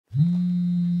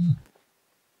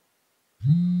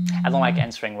I don't like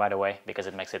answering right away because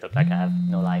it makes it look like I have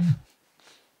no life.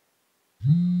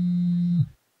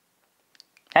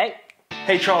 Hey!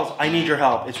 Hey Charles, I need your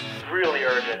help. It's really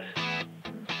urgent.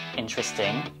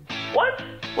 Interesting. What?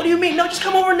 What do you mean? No, just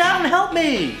come over now and help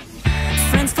me!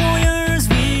 Friends for years,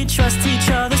 we trust each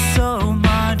other so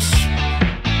much.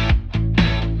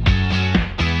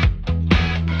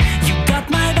 You got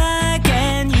my back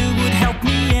and you would help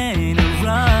me in a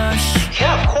rush.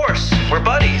 Yeah, of course. We're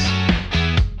buddies.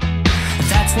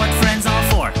 That's what friends are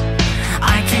for.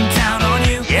 I can count on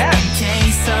you. Yes. In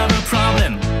case of a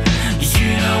problem.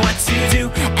 You know what to do,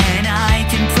 and I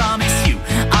can promise you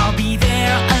I'll be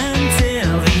there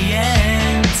until the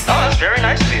end. Oh, that's very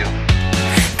nice of you.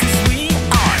 Cause we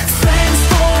are friends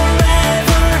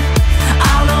forever.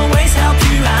 I'll always help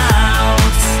you out.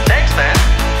 Thanks, man.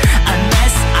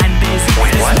 Unless I'm busy.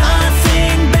 Wait, There's what?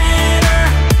 nothing better.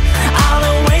 I'll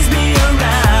always be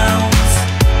around.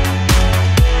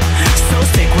 So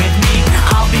stick with me,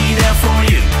 I'll be there for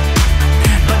you.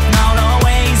 But not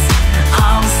always.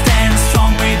 I'll stand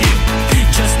strong with you.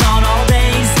 Just not all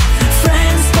days.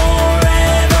 Friends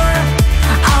forever.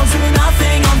 I'll do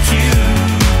nothing on cue.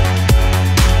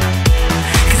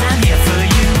 Cause I'm here for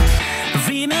you.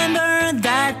 Remember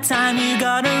that time you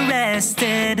got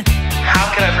arrested?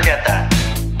 How can I forget that?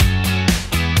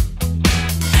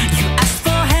 You asked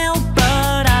for help,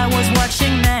 but I was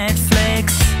watching Netflix.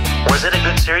 Was it a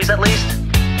good series at least?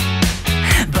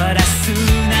 But as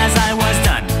soon as I was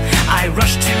done, I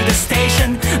rushed to the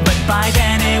station. But by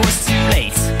then it was too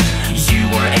late. You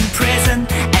were in prison,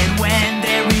 and when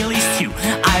they released you,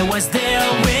 I was there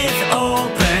with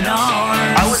open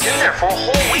arms. I was in there for a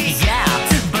whole week. Yeah,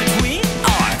 but we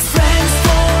are friends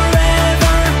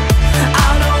forever.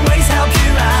 I'll always help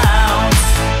you out.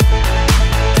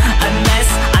 Unless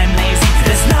I'm lazy,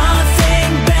 there's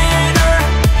nothing better.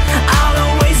 I'll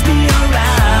always be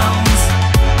around.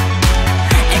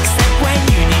 Except when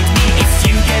you need me. If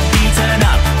you get beaten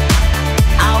up,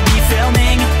 I'll be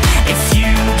filming. If you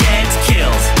get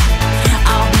killed,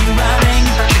 I'll be running.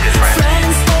 Such a good friend.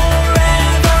 Friends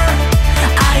forever.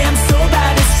 I am so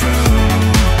bad it's true.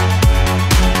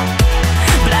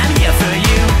 But I'm here for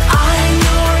you. I'm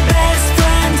your best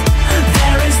friend.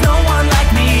 There is no one like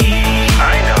me.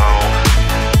 I know.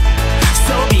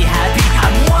 So be happy.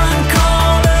 I'm one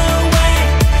call away.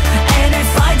 And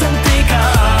if I don't pick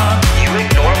up, You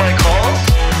ignore my calls?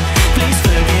 please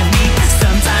forgive me.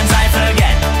 Sometimes I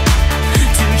forget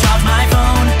to charge my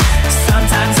phone.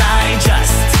 Sometimes I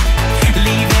just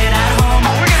leave it at home.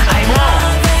 Oh, we're gonna I blow.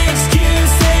 love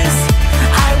excuses.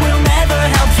 I will never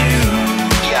help you.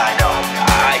 Yeah, I know.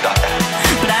 I got that.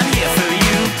 But I'm here for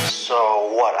you. So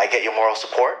what? I get your moral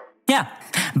support? Yeah,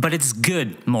 but it's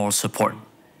good moral support.